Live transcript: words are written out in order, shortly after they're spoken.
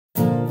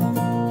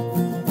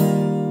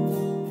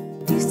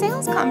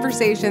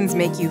conversations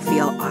make you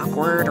feel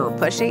awkward or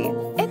pushy,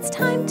 it's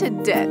time to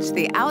ditch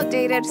the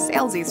outdated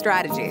salesy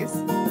strategies.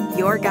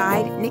 Your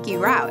guide, Nikki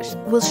Roush,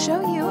 will show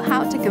you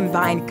how to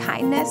combine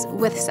kindness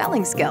with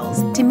selling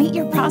skills to meet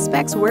your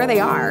prospects where they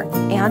are,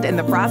 and in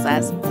the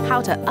process, how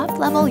to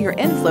up-level your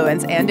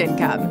influence and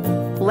income.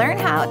 Learn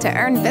how to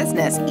earn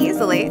business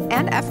easily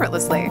and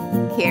effortlessly.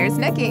 Here's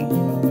Nikki.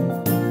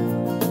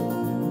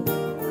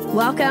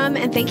 Welcome,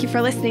 and thank you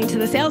for listening to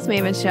the Sales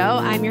Maven Show.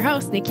 I'm your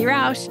host, Nikki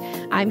Roush.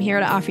 I'm here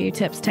to offer you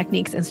tips,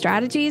 techniques, and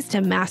strategies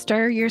to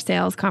master your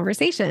sales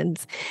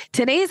conversations.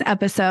 Today's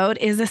episode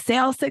is a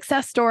sales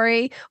success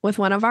story with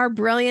one of our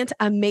brilliant,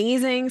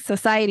 amazing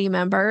society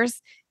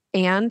members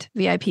and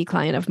VIP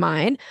client of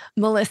mine,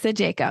 Melissa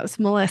Jacobs.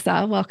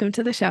 Melissa, welcome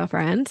to the show,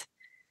 friend.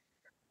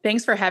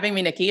 Thanks for having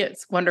me, Nikki.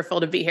 It's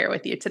wonderful to be here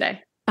with you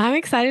today. I'm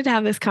excited to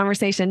have this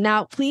conversation.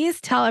 Now,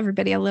 please tell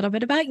everybody a little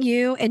bit about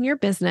you and your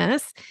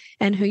business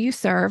and who you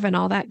serve and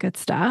all that good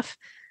stuff.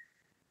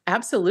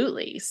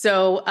 Absolutely.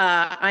 So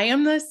I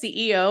am the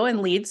CEO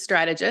and lead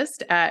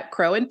strategist at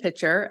Crow and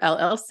Pitcher,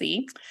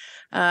 LLC.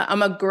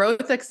 I'm a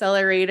growth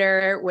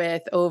accelerator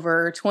with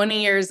over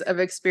 20 years of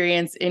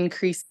experience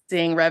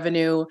increasing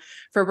revenue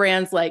for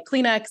brands like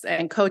Kleenex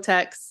and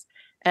Kotex.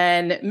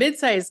 And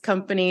mid-sized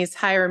companies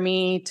hire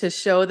me to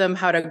show them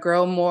how to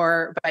grow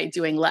more by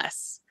doing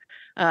less.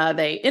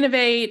 They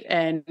innovate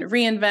and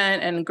reinvent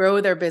and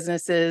grow their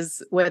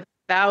businesses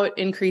without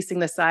increasing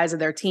the size of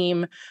their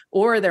team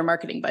or their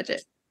marketing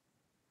budget.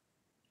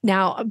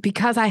 Now,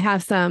 because I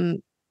have some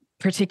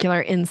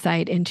particular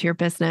insight into your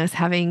business,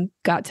 having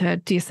got to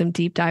do some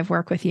deep dive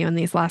work with you in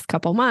these last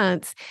couple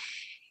months,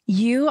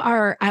 you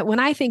are, when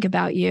I think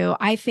about you,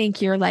 I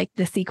think you're like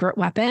the secret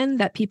weapon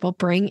that people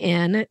bring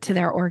in to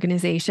their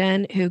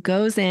organization, who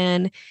goes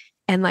in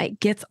and like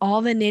gets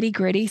all the nitty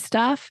gritty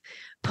stuff,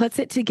 puts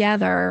it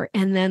together,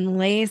 and then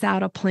lays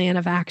out a plan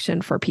of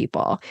action for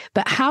people.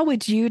 But how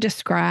would you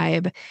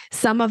describe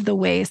some of the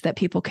ways that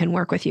people can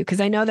work with you?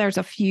 Because I know there's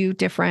a few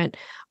different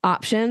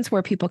options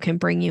where people can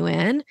bring you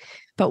in,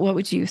 but what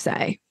would you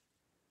say?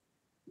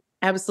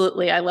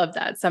 Absolutely. I love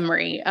that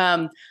summary.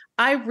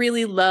 I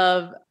really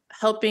love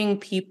helping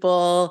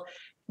people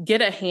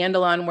get a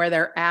handle on where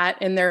they're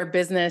at in their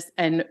business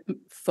and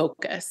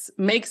focus,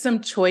 make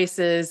some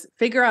choices,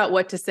 figure out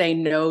what to say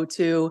no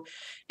to.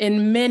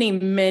 In many,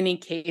 many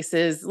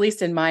cases, at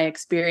least in my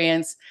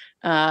experience,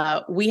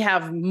 we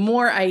have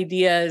more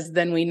ideas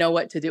than we know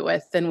what to do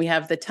with, than we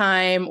have the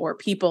time or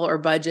people or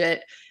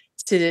budget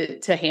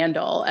to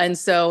handle. And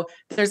so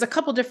there's a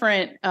couple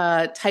different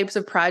types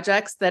of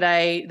projects that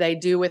I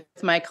do with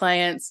my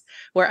clients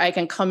where I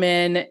can come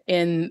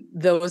in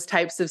those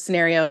types of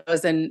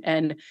scenarios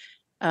and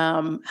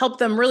help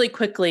them really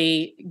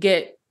quickly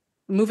get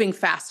moving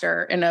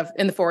faster in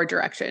the forward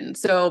direction.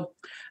 So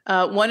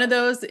one of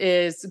those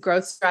is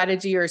growth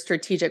strategy or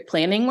strategic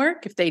planning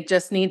work. If they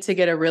just need to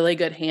get a really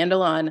good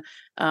handle on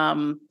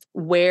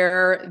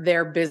where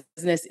their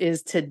business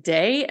is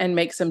today and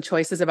make some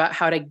choices about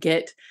how to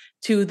get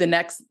to the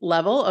next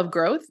level of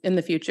growth in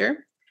the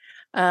future.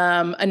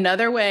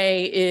 Another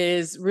way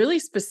is really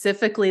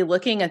specifically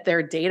looking at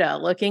their data,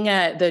 looking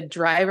at the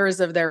drivers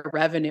of their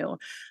revenue.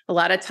 A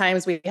lot of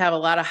times we have a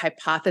lot of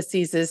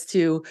hypotheses as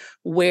to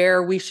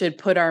where we should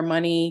put our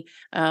money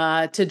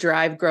to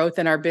drive growth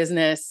in our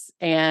business,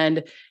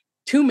 and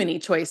too many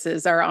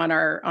choices are on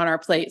our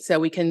plate. So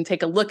we can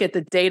take a look at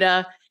the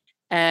data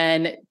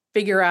and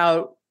figure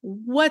out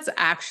what's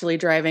actually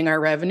driving our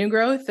revenue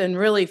growth and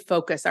really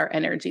focus our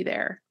energy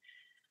there.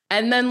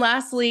 And then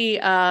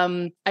lastly,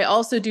 I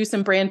also do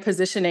some brand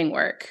positioning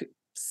work.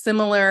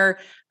 Similar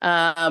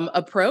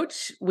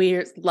approach.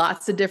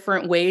 Lots of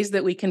different ways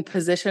that we can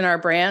position our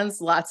brands,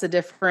 lots of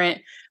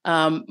different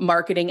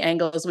marketing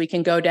angles we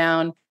can go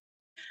down,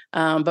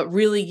 but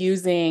really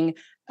using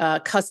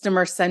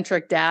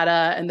customer-centric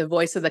data and the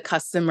voice of the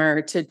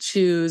customer to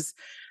choose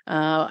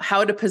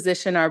how to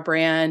position our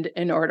brand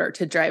in order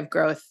to drive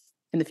growth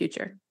in the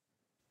future.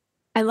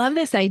 I love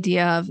this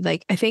idea of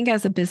like, I think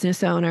as a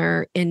business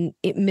owner in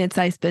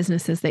mid-sized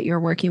businesses that you're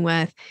working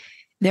with,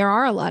 there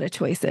are a lot of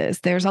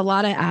choices. There's a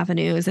lot of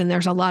avenues and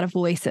there's a lot of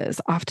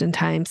voices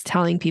oftentimes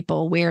telling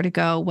people where to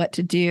go, what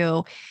to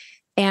do,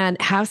 and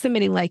have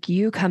somebody like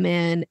you come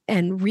in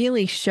and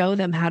really show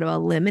them how to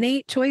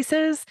eliminate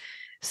choices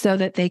so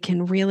that they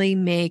can really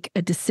make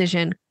a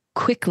decision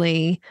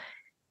quickly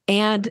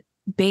and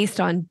based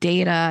on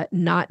data,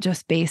 not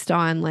just based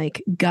on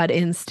like gut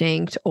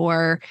instinct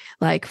or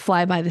like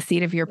fly by the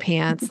seat of your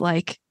pants,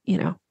 like,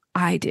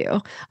 I do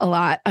a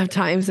lot of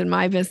times in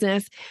my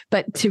business,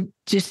 but to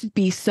just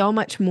be so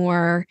much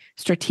more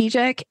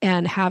strategic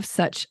and have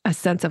such a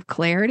sense of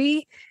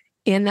clarity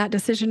in that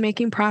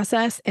decision-making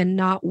process and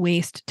not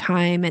waste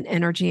time and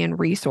energy and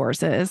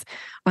resources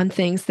on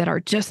things that are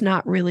just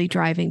not really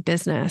driving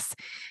business.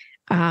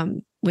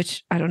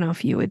 Which I don't know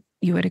if you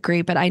would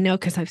agree, but I know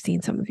because I've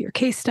seen some of your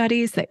case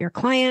studies that your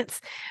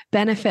clients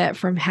benefit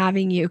from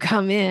having you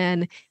come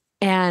in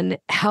and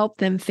help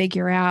them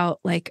figure out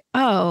like,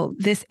 oh,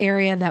 this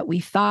area that we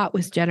thought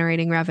was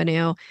generating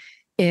revenue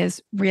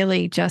is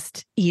really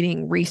just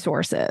eating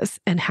resources,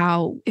 and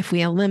how if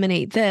we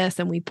eliminate this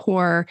and we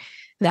pour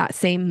that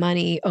same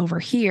money over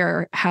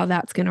here, how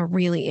that's going to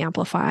really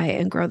amplify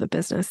and grow the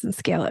business and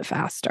scale it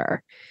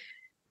faster.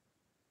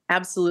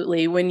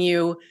 Absolutely. When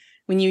you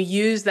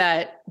use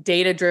that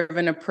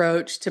data-driven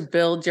approach to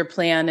build your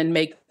plan and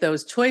make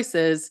those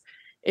choices,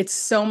 it's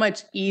so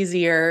much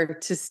easier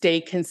to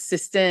stay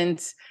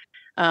consistent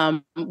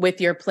with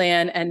your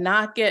plan and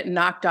not get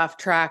knocked off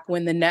track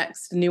when the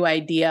next new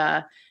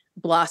idea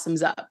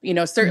blossoms up.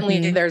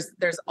 Certainly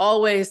there's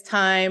always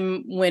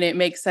time when it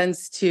makes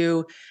sense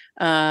to,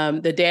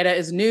 the data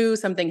is new,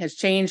 something has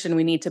changed and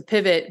we need to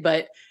pivot,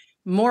 but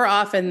more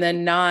often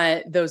than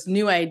not, those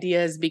new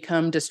ideas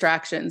become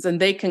distractions, and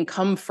they can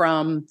come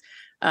from,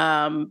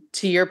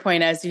 to your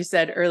point, as you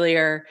said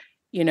earlier,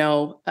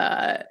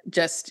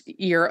 just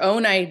your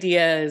own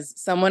ideas,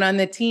 someone on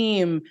the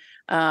team.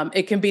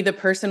 It can be the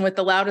person with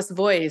the loudest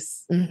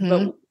voice,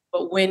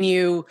 but when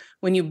you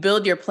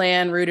build your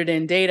plan rooted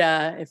in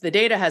data, if the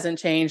data hasn't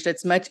changed,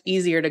 it's much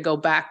easier to go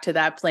back to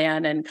that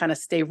plan and kind of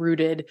stay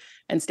rooted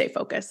and stay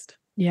focused.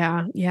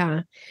 Yeah.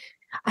 Yeah.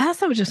 I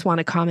also just want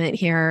to comment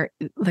here,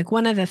 like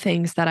one of the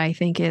things that I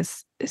think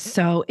is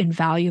so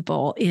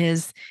invaluable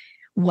is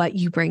what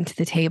you bring to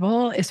the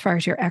table as far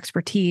as your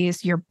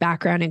expertise, your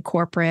background in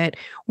corporate,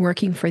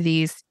 working for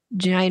these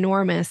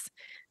ginormous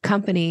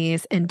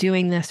companies and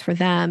doing this for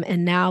them,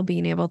 and now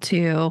being able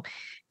to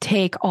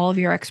take all of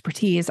your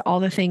expertise, all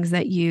the things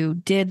that you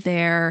did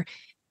there,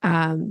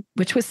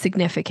 which was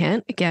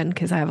significant, again,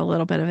 because I have a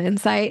little bit of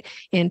insight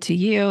into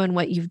you and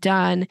what you've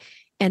done,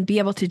 and be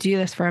able to do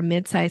this for a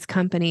mid-sized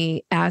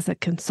company as a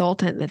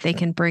consultant that they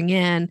can bring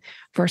in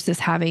versus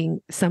having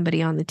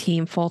somebody on the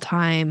team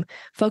full-time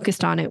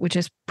focused on it, which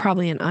is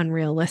probably an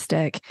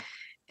unrealistic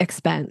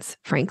expense,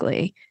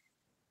 frankly.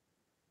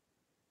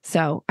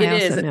 So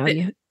I also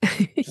know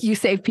you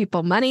save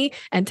people money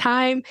and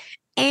time,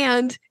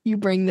 and you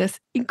bring this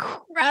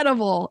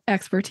incredible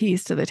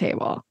expertise to the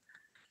table.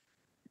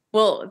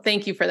 Well,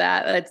 thank you for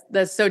that.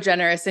 That's so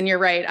generous. And you're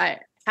right.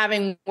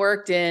 Having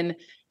worked in,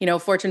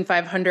 Fortune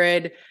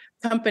 500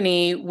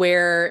 company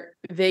where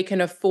they can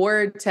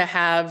afford to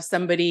have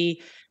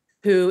somebody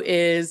who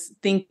is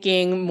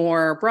thinking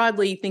more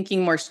broadly,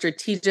 thinking more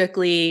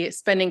strategically,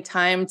 spending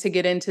time to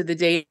get into the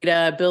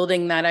data,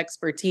 building that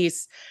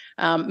expertise.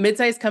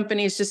 Mid-sized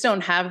companies just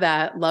don't have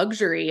that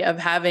luxury of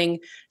having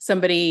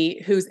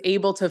somebody who's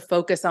able to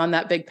focus on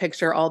that big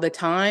picture all the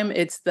time.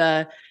 It's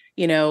the,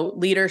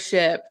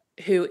 leadership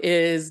who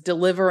is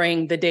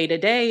delivering the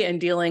day-to-day and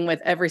dealing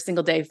with every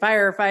single day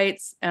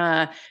firefights,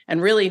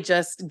 and really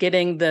just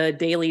getting the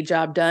daily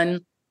job done.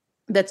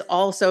 That's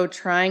also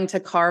trying to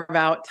carve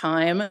out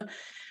time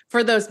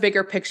for those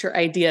bigger picture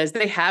ideas.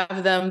 They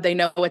have them, they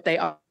know what they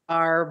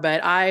are,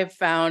 but I've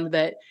found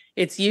that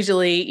it's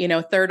usually,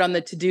 third on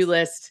the to-do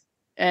list,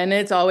 and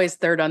it's always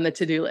third on the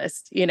to-do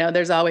list.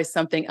 There's always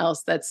something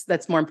else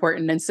that's more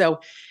important. And so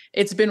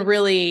it's been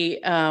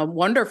really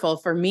wonderful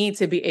for me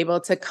to be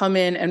able to come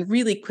in and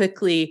really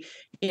quickly,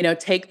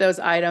 take those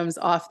items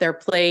off their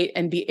plate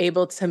and be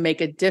able to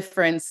make a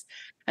difference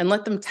and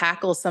let them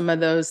tackle some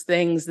of those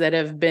things that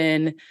have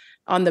been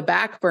on the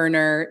back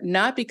burner,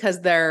 not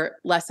because they're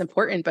less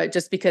important, but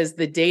just because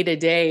the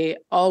day-to-day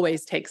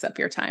always takes up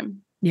your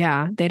time.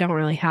 Yeah, they don't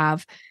really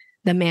have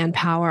the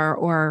manpower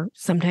or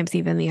sometimes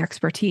even the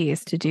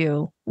expertise to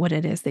do what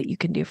it is that you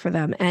can do for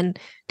them and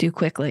do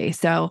quickly.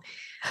 So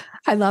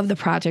I love the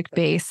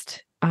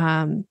project-based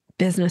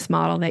business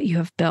model that you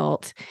have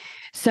built.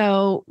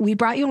 So we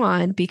brought you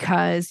on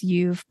because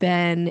you've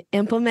been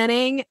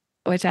implementing,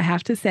 which I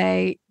have to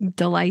say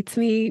delights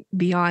me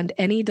beyond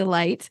any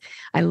delight.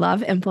 I love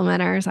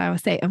implementers. I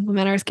always say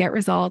implementers get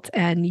results,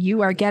 and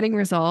you are getting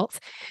results.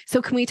 So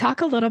can we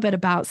talk a little bit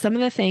about some of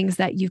the things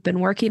that you've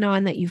been working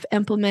on that you've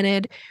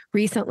implemented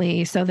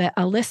recently so that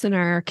a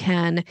listener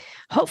can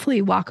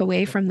hopefully walk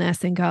away from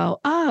this and go,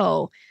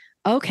 oh,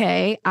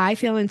 okay, I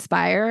feel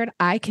inspired.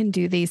 I can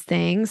do these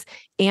things,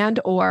 and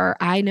or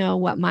I know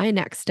what my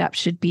next step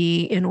should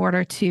be in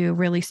order to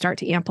really start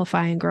to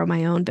amplify and grow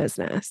my own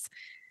business.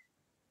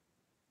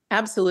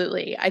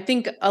 Absolutely. I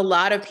think a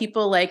lot of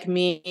people like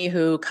me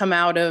who come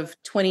out of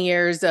 20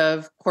 years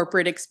of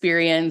corporate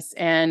experience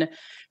and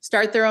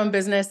start their own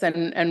business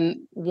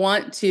and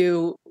want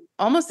to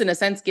almost in a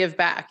sense give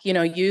back,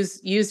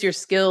 use your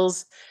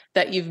skills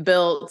that you've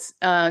built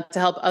to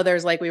help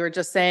others, like we were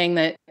just saying,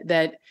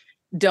 that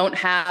don't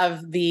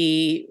have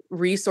the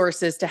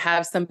resources to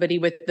have somebody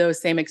with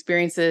those same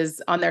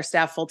experiences on their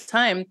staff full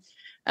time.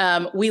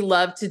 We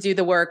love to do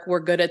the work. We're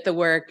good at the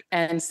work,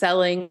 and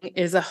selling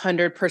is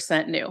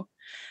 100% new.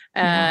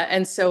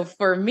 And so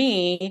for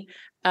me,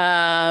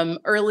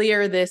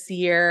 earlier this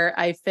year,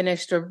 I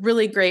finished a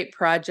really great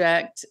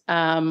project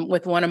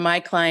with one of my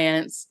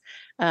clients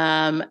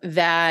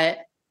that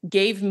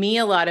gave me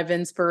a lot of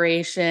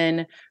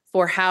inspiration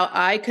for how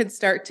I could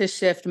start to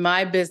shift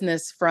my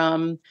business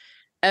from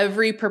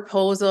every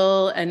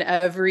proposal and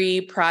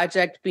every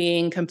project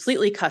being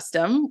completely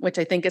custom, which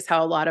I think is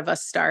how a lot of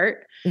us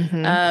start,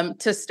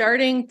 to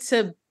starting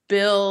to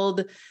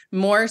build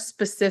more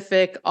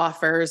specific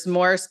offers,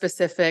 more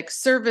specific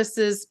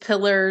services,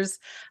 pillars.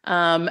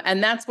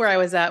 And that's where I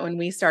was at when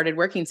we started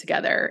working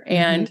together.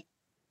 And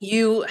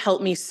you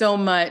helped me so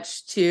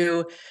much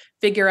to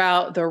figure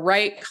out the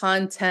right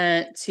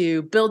content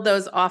to build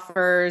those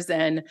offers,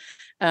 and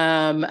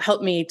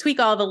help me tweak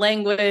all the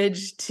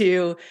language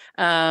to,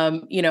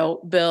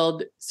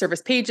 build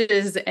service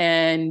pages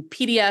and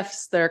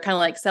PDFs that are kind of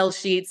like sell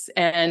sheets.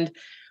 And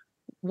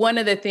one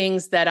of the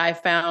things that I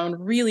found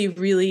really,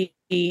 really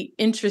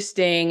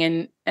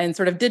interesting and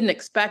sort of didn't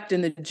expect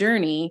in the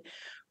journey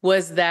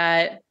was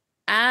that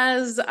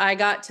as I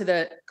got to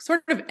the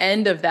sort of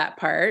end of that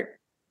part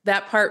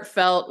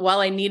felt, while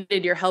I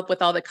needed your help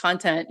with all the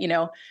content,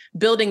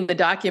 building the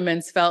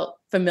documents felt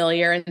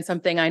familiar and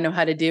something I know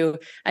how to do.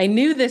 I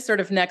knew this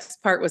sort of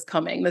next part was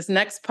coming. This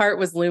next part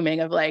was looming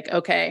of like,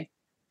 okay,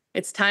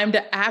 it's time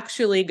to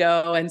actually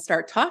go and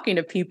start talking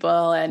to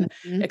people and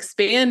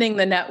expanding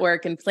the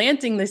network and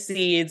planting the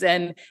seeds.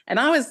 And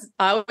I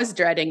was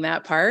dreading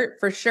that part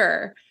for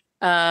sure.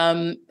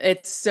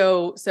 It's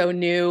so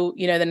new.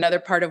 Another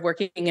part of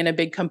working in a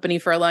big company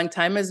for a long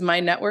time is my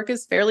network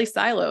is fairly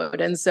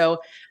siloed. And so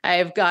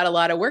I've got a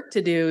lot of work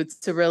to do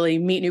to really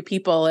meet new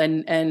people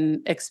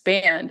and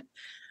expand.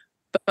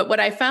 But what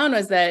I found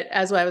was that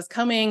as I was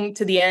coming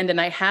to the end and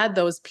I had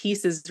those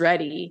pieces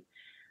ready,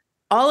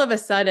 all of a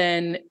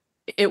sudden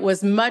it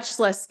was much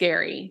less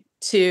scary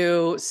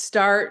to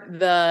start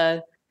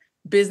the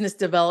business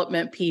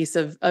development piece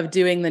of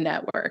doing the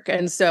network.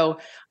 And so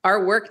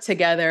our work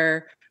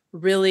together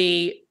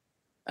really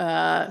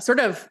sort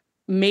of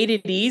made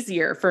it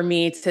easier for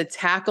me to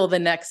tackle the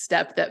next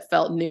step that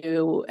felt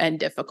new and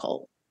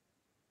difficult.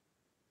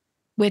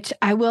 Which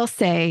I will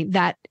say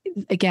that,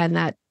 again,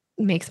 that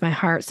makes my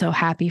heart so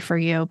happy for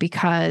you,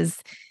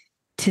 because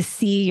to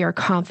see your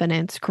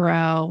confidence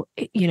grow,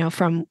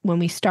 from when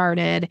we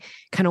started,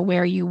 kind of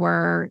where you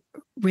were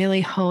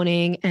really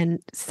honing and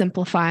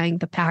simplifying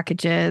the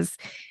packages.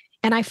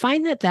 And I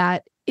find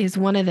that is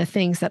one of the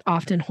things that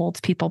often holds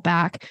people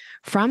back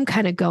from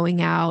kind of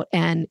going out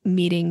and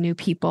meeting new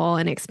people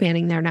and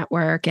expanding their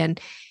network and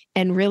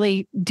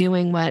really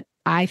doing what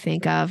I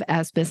think of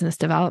as business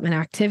development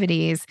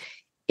activities,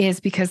 is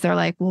because they're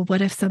like, well,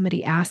 what if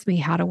somebody asked me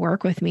how to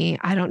work with me?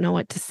 I don't know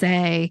what to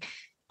say,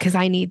 because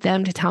I need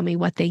them to tell me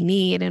what they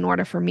need in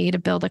order for me to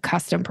build a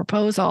custom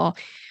proposal.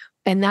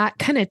 And that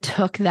kind of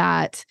took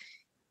that,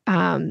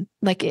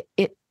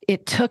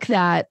 it took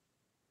that,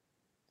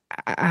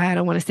 I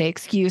don't want to say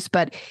excuse,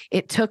 but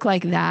it took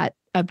like that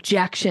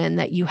objection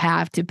that you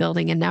have to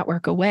building a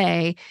network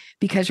away,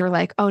 because you're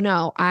like, oh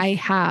no, I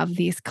have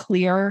these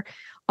clear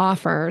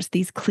offers,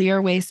 these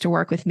clear ways to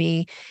work with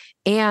me.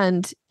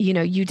 And,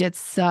 you did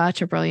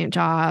such a brilliant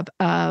job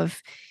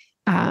of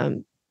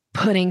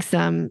putting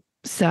some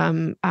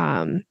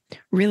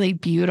really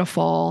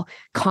beautiful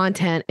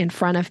content in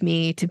front of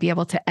me to be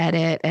able to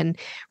edit and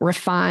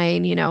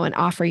refine, and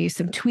offer you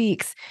some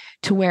tweaks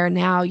to where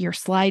now your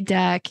slide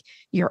deck,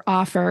 your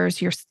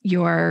offers,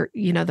 your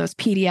those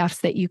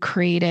PDFs that you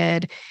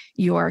created,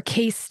 your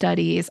case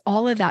studies,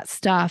 all of that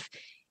stuff,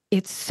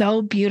 it's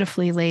so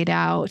beautifully laid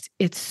out.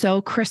 It's so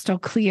crystal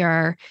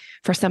clear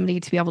for somebody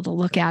to be able to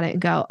look at it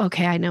and go,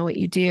 okay, I know what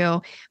you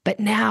do. But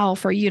now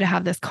for you to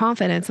have this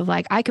confidence of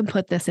like, I can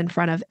put this in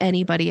front of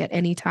anybody at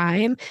any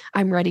time.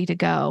 I'm ready to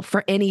go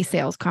for any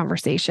sales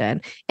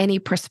conversation, any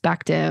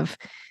prospective,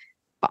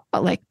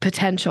 like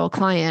potential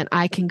client.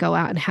 I can go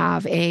out and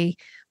have a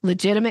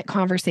legitimate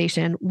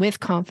conversation with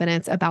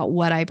confidence about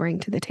what I bring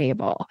to the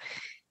table.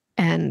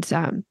 And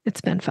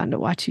it's been fun to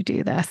watch you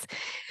do this.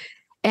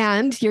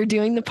 And you're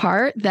doing the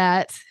part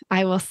that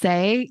I will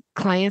say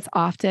clients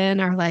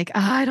often are like,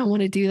 I don't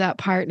want to do that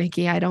part,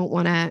 Nikki. I don't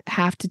want to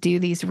have to do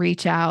these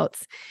reach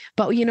outs.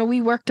 But,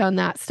 we worked on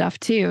that stuff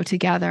too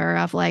together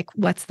of like,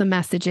 what's the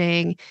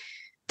messaging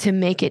to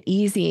make it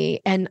easy?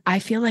 And I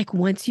feel like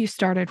once you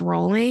started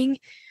rolling,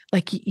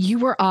 like you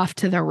were off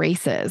to the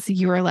races.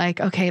 You were like,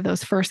 okay,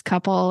 those first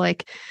couple,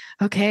 like,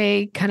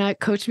 okay, kind of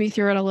coach me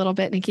through it a little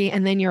bit, Nikki.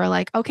 And then you're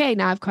like, okay,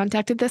 now I've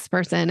contacted this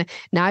person.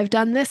 Now I've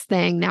done this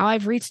thing. Now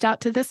I've reached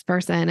out to this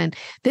person, and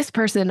this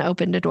person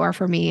opened a door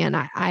for me. And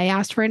I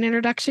asked for an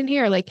introduction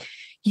here. Like,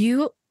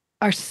 you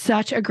are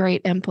such a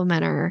great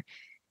implementer.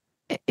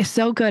 It's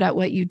so good at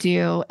what you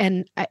do.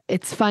 And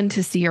it's fun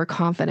to see your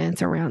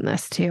confidence around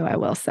this too, I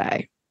will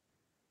say.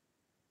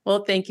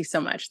 Well, thank you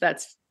so much.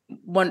 That's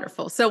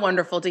wonderful. So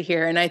wonderful to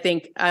hear. And I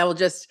think I will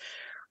just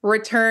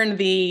return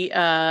the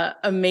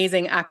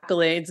amazing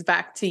accolades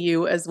back to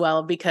you as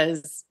well,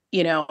 because,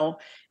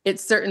 it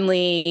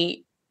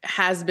certainly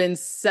has been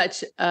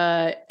such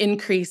an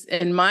increase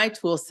in my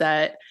tool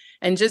set,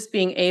 and just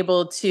being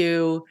able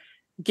to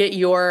get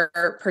your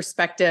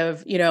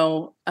perspective,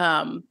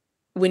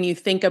 when you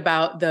think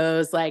about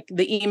those, like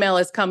the email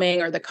is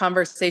coming or the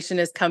conversation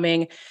is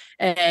coming,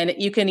 and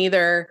you can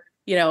either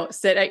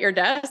sit at your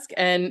desk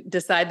and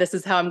decide this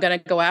is how I'm going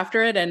to go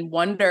after it and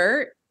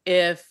wonder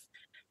if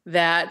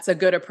that's a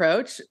good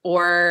approach,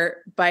 or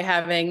by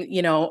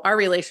having, our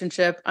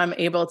relationship, I'm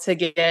able to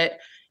get,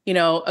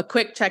 a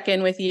quick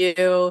check-in with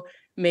you,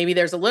 maybe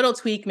there's a little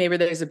tweak, maybe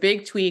there's a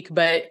big tweak,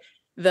 but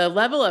the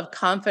level of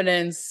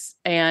confidence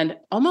and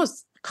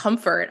almost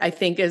comfort, I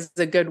think is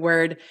a good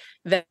word,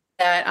 that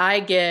I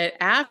get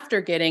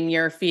after getting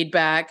your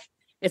feedback.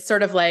 It's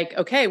sort of like,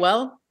 okay,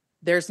 well,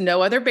 there's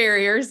no other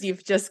barriers.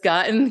 You've just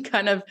gotten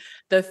kind of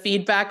the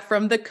feedback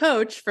from the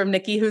coach, from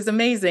Nikki, who's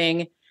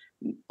amazing.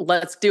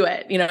 Let's do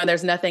it.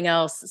 There's nothing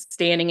else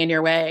standing in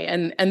your way.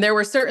 And there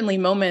were certainly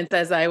moments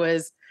as I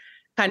was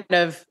kind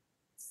of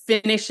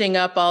finishing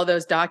up all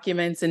those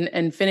documents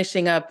and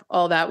finishing up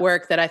all that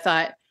work that I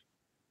thought,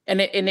 and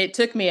it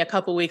took me a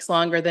couple weeks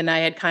longer than I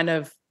had kind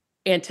of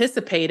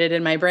anticipated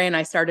in my brain.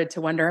 I started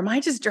to wonder, am I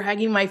just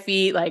dragging my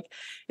feet? Like,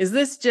 is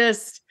this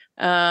just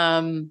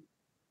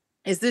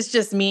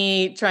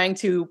me trying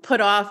to put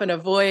off and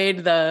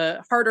avoid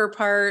the harder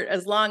part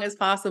as long as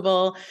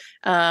possible?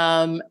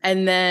 And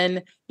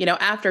then,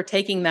 after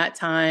taking that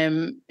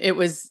time, it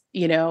was,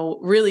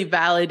 really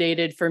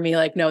validated for me,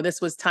 like, no,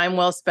 this was time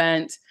well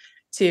spent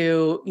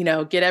to,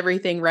 get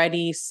everything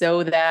ready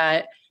so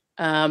that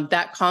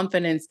that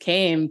confidence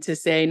came to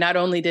say, not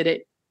only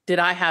did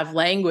I have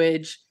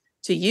language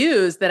to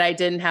use that I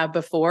didn't have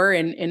before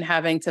in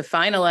having to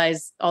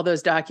finalize all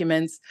those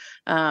documents,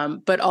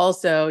 but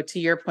also, to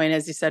your point,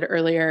 as you said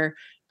earlier,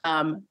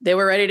 they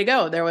were ready to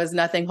go. There was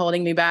nothing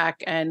holding me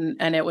back, and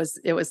it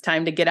was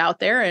time to get out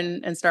there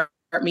and start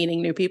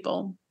meeting new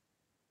people.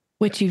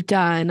 Which you've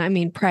done. I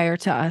mean, prior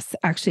to us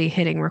actually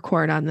hitting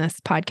record on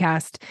this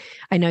podcast,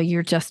 I know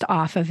you're just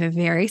off of a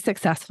very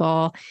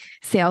successful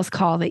sales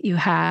call that you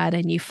had,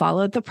 and you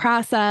followed the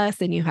process,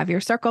 and you have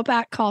your circle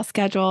back call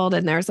scheduled,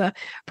 and there's a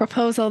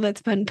proposal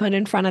that's been put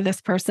in front of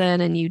this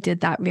person, and you did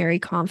that very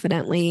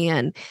confidently.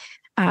 And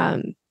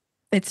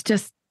it's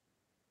just,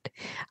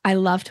 I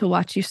love to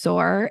watch you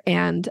soar.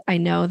 And I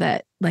know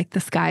that like the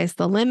sky's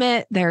the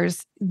limit.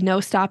 There's no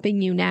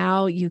stopping you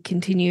now. You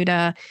continue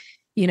to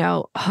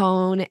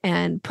hone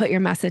and put your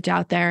message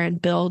out there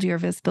and build your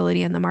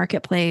visibility in the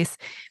marketplace,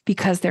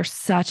 because there's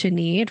such a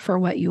need for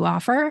what you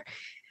offer.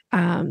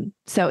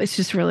 So it's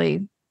just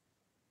really,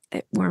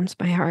 it warms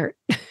my heart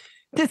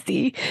to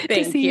see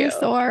you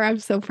soar. I'm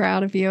so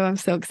proud of you. I'm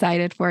so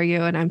excited for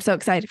you. And I'm so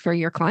excited for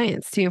your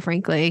clients too,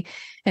 frankly,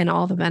 and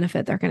all the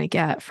benefit they're going to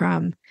get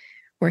from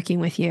working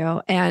with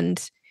you.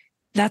 And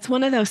that's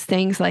one of those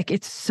things, like,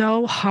 it's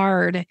so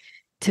hard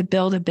to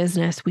build a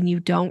business when you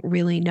don't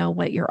really know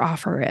what your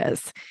offer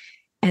is.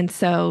 And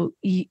so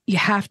you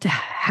have to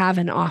have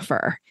an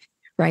offer,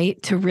 right?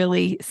 To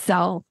really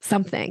sell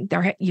something.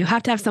 You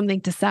have to have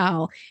something to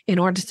sell in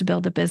order to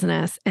build a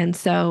business. And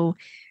so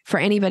for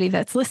anybody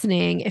that's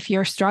listening, if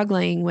you're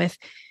struggling with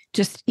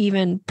just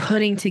even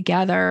putting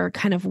together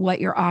kind of what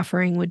your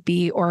offering would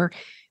be, or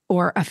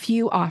a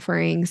few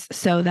offerings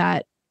so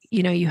that,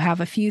 you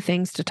have a few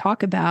things to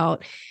talk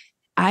about,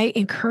 I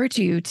encourage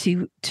you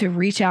to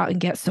reach out and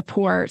get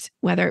support,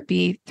 whether it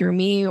be through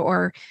me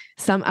or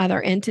some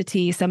other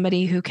entity,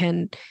 somebody who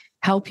can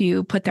help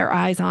you put their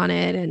eyes on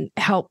it and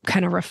help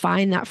kind of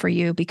refine that for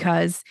you.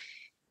 Because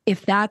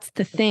if that's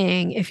the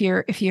thing, if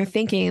you're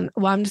thinking,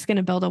 well, I'm just going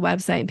to build a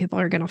website and people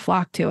are going to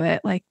flock to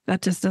it, like,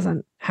 that just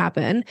doesn't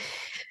happen.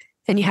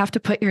 And you have to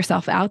put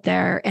yourself out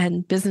there,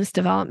 and business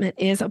development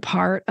is a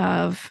part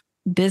of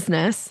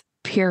business,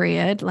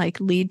 period. Like,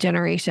 lead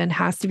generation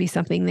has to be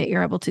something that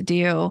you're able to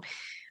do.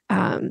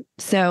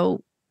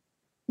 So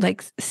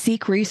like,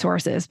 seek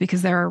resources,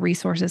 because there are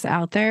resources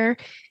out there,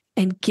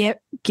 and get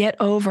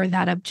over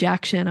that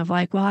objection of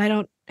like, well, I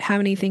don't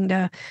have anything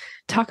to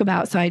talk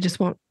about, so I just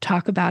won't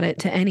talk about it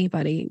to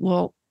anybody.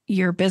 Well,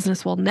 your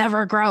business will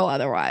never grow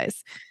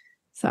otherwise.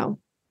 So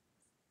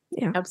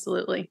yeah.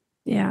 Absolutely.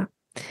 Yeah.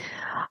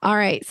 All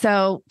right.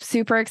 So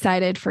super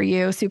excited for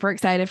you, super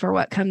excited for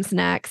what comes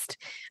next.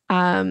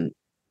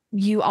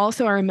 You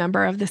also are a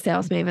member of the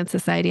Sales Maven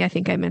Society. I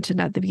think I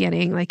mentioned at the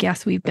beginning, like,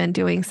 yes, we've been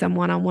doing some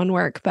one-on-one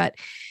work, but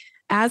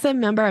as a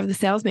member of the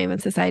Sales Maven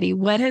Society,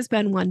 what has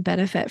been one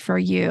benefit for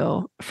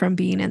you from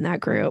being in that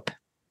group?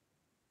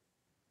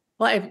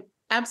 Well, I've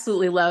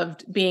absolutely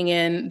loved being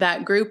in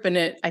that group. And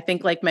it, I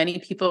think, like many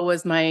people,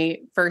 was my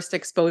first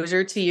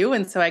exposure to you.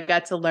 And so I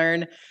got to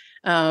learn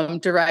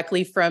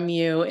directly from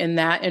you in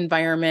that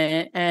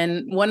environment.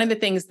 And one of the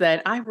things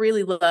that I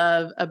really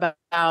love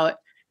about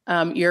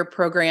your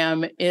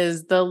program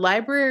is the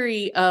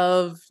library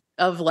of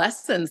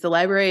lessons, the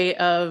library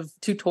of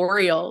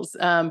tutorials.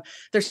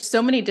 There's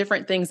so many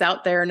different things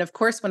out there. And of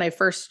course, when I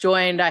first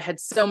joined, I had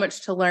so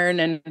much to learn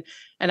and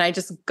I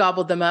just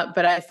gobbled them up.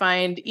 But I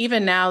find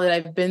even now that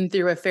I've been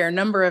through a fair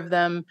number of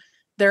them,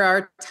 there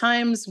are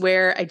times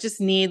where I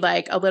just need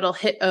like a little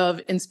hit of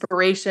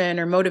inspiration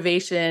or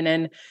motivation.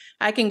 And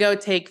I can go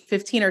take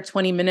 15 or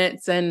 20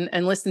 minutes and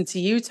listen to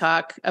you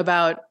talk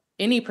about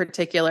any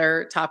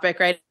particular topic,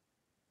 right?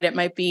 It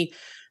might be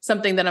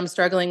something that I'm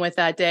struggling with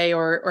that day,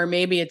 or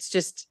maybe it's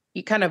just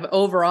kind of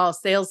overall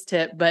sales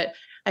tip. But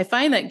I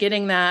find that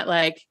getting that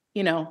like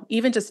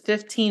even just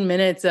 15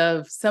 minutes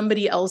of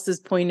somebody else's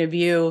point of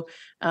view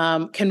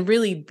can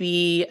really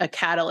be a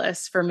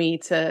catalyst for me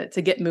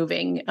to get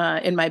moving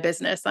in my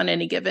business on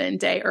any given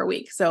day or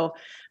week. So,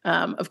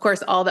 of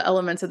course, all the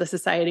elements of the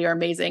society are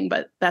amazing,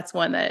 but that's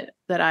one that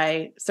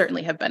I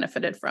certainly have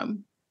benefited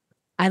from.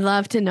 I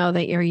love to know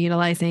that you're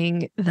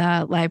utilizing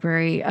the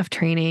library of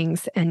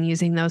trainings and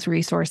using those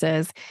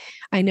resources.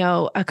 I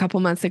know a couple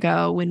months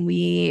ago when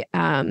we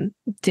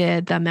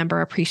did the Member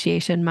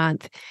Appreciation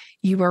Month,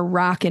 you were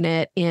rocking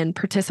it in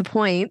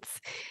Participoints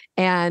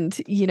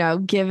and,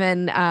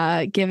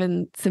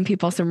 giving some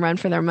people some run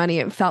for their money.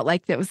 It felt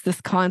like there was this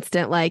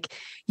constant, like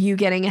you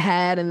getting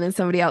ahead and then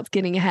somebody else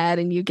getting ahead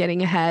and you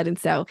getting ahead. And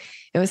so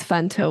it was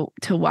fun to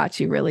watch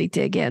you really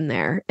dig in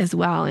there as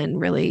well and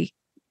really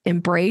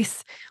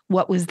embrace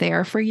what was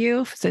there for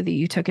you so that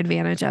you took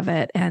advantage of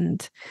it.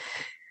 And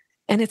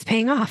it's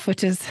paying off,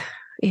 which is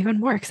even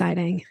more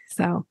exciting.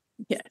 So,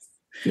 yes.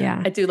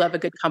 Yeah. I do love a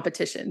good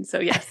competition. So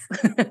yes.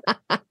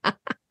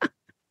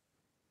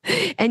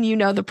 And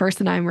the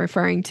person I'm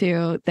referring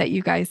to that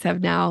you guys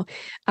have now,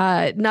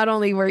 not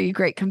only were you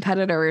great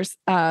competitors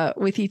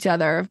with each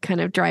other, kind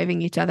of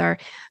driving each other,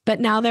 but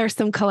now there's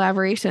some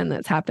collaboration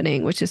that's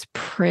happening, which is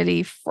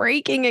pretty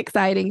freaking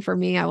exciting for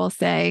me, I will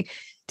say,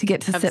 to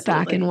get to sit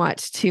back and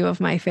watch two of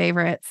my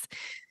favorites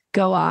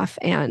go off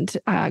and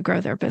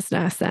grow their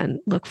business and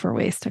look for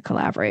ways to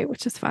collaborate,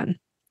 which is fun.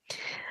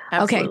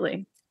 Absolutely.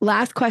 Okay.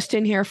 Last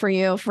question here for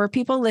you. For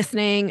people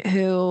listening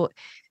who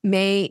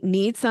may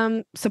need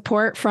some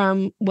support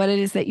from what it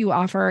is that you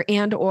offer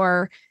and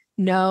or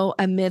know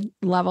a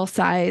mid-level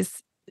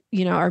size,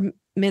 or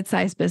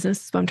mid-sized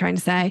business, is what I'm trying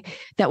to say,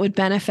 that would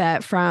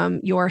benefit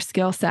from your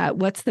skill set,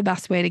 what's the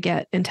best way to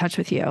get in touch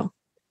with you?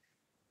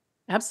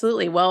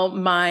 Absolutely. Well,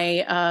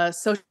 my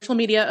social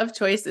media of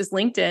choice is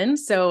LinkedIn.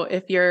 So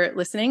if you're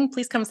listening,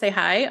 please come say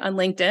hi on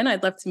LinkedIn.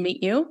 I'd love to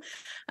meet you.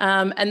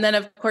 And then,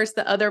 of course,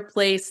 the other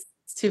place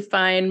to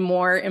find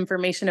more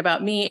information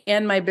about me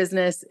and my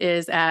business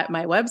is at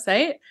my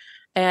website,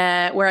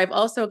 where I've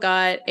also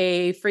got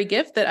a free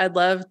gift that I'd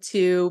love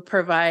to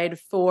provide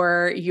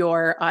for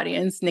your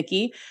audience,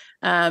 Nikki.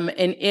 And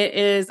it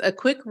is a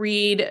quick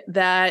read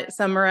that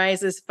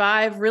summarizes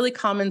 5 really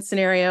common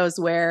scenarios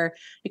where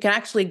you can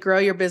actually grow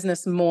your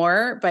business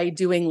more by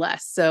doing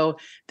less. So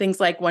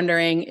things like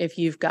wondering if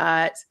you've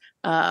got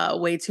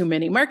way too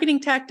many marketing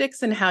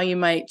tactics and how you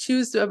might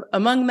choose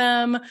among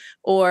them,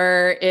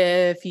 or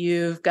if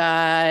you've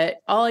got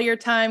all your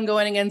time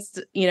going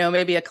against,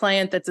 maybe a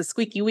client that's a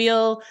squeaky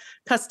wheel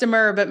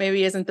customer, but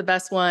maybe isn't the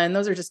best one.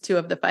 Those are just 2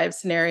 of the 5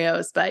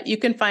 scenarios, but you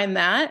can find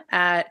that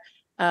at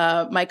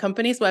my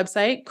company's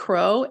website,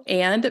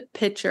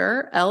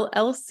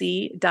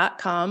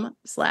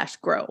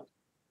 crowandpitcherllc.com/grow.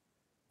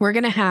 We're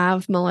going to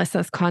have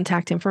Melissa's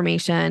contact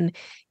information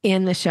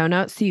in the show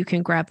notes so you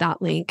can grab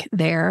that link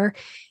there.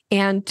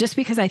 And just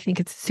because I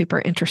think it's a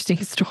super interesting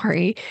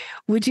story,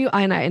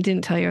 and I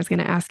didn't tell you I was going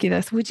to ask you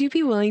this, would you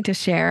be willing to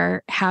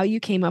share how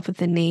you came up with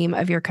the name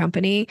of your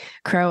company,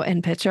 Crow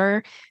and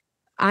Pitcher?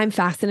 I'm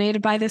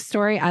fascinated by this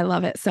story. I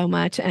love it so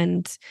much.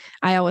 And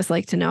I always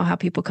like to know how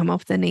people come up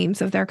with the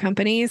names of their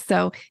companies.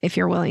 So if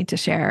you're willing to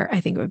share, I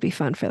think it would be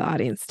fun for the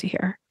audience to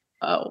hear.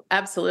 Oh,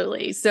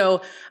 absolutely.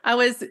 So I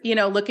was,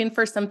 looking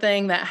for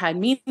something that had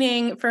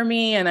meaning for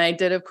me. And I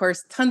did, of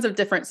course, tons of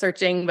different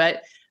searching,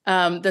 but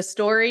the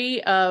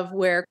story of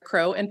where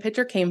Crow and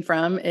Pitcher came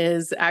from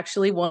is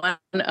actually one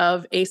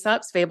of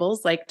Aesop's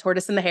fables, like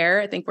Tortoise and the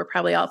Hare. I think we're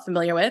probably all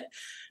familiar with.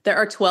 There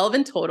are 12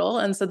 in total.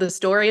 And so the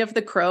story of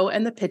the crow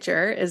and the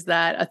pitcher is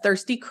that a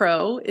thirsty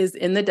crow is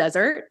in the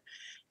desert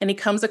and he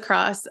comes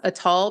across a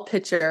tall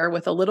pitcher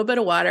with a little bit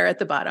of water at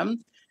the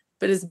bottom,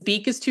 but his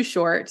beak is too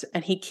short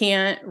and he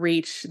can't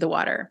reach the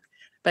water.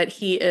 But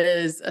he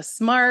is a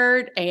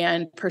smart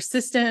and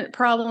persistent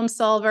problem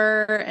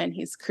solver, and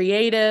he's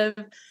creative.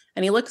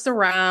 And he looks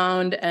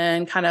around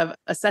and kind of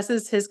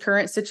assesses his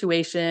current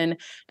situation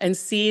and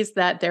sees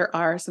that there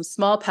are some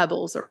small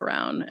pebbles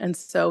around. And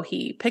so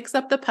he picks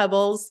up the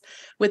pebbles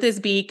with his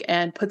beak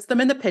and puts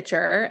them in the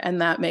pitcher, and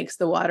that makes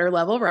the water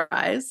level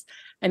rise.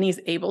 And he's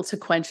able to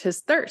quench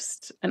his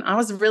thirst. And I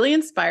was really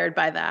inspired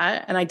by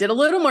that. And I did a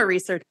little more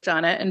research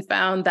on it and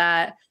found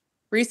that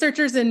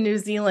researchers in New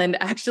Zealand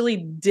actually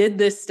did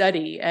this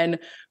study, and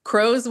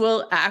crows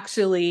will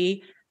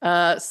actually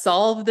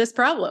solve this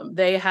problem.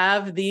 They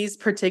have these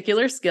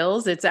particular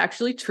skills. It's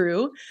actually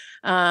true.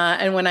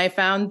 And when I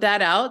found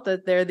that out,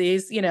 that they're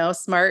these,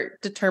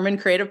 smart,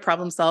 determined, creative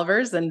problem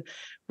solvers, and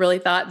really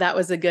thought that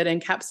was a good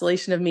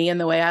encapsulation of me and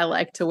the way I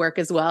like to work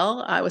as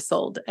well, I was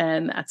sold.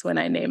 And that's when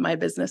I named my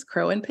business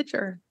Crow and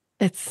Pitcher.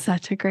 It's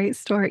such a great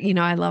story.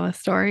 I love a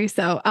story.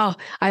 So,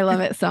 I love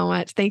it so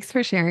much. Thanks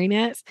for sharing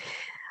it.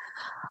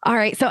 All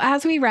right. So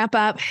as we wrap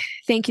up,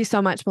 thank you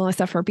so much,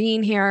 Melissa, for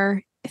being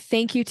here.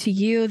 Thank you to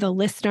you, the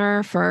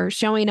listener, for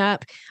showing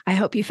up. I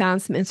hope you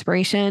found some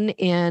inspiration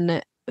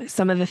in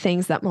some of the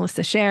things that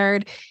Melissa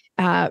shared,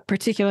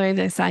 particularly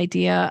this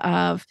idea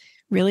of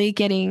really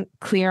getting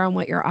clear on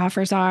what your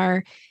offers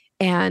are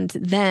and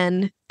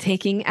then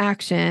taking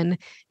action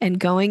and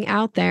going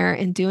out there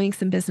and doing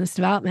some business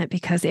development,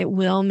 because it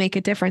will make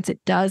a difference.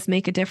 It does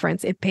make a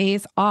difference. It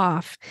pays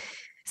off.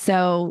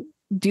 So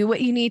do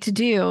what you need to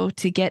do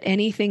to get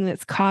anything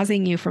that's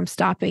causing you from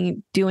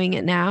stopping doing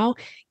it now.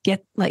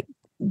 Get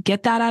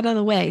that out of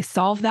the way,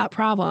 solve that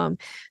problem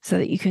so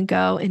that you can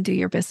go and do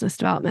your business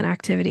development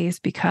activities,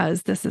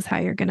 because this is how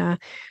you're going to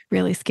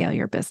really scale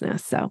your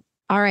business. So,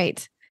 all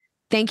right.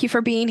 Thank you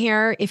for being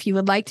here. If you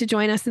would like to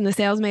join us in the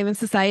Sales Maven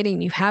Society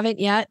and you haven't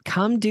yet,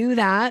 come do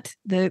that.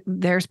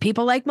 There's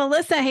people like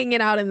Melissa hanging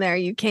out in there.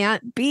 You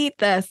can't beat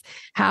this,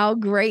 how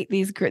great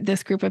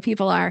this group of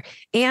people are.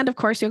 And of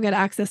course, you'll get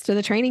access to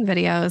the training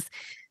videos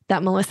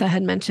that Melissa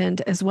had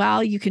mentioned as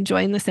well. You can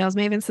join the Sales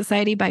Maven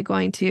Society by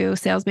going to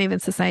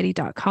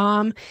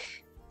salesmavensociety.com.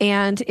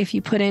 And if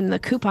you put in the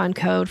coupon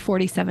code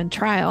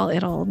 47trial,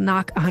 it'll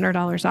knock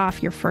 $100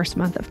 off your first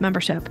month of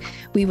membership.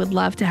 We would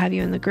love to have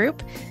you in the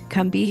group.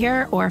 Come be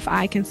here. Or if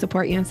I can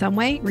support you in some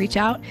way, reach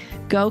out,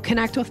 go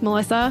connect with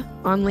Melissa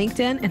on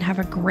LinkedIn, and have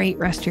a great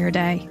rest of your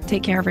day.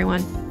 Take care, everyone.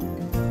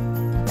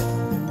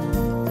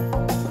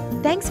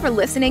 Thanks for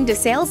listening to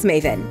Sales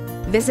Maven.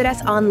 Visit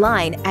us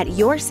online at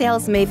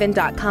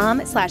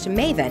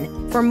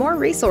yoursalesmaven.com/maven for more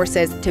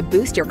resources to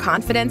boost your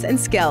confidence and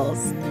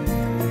skills.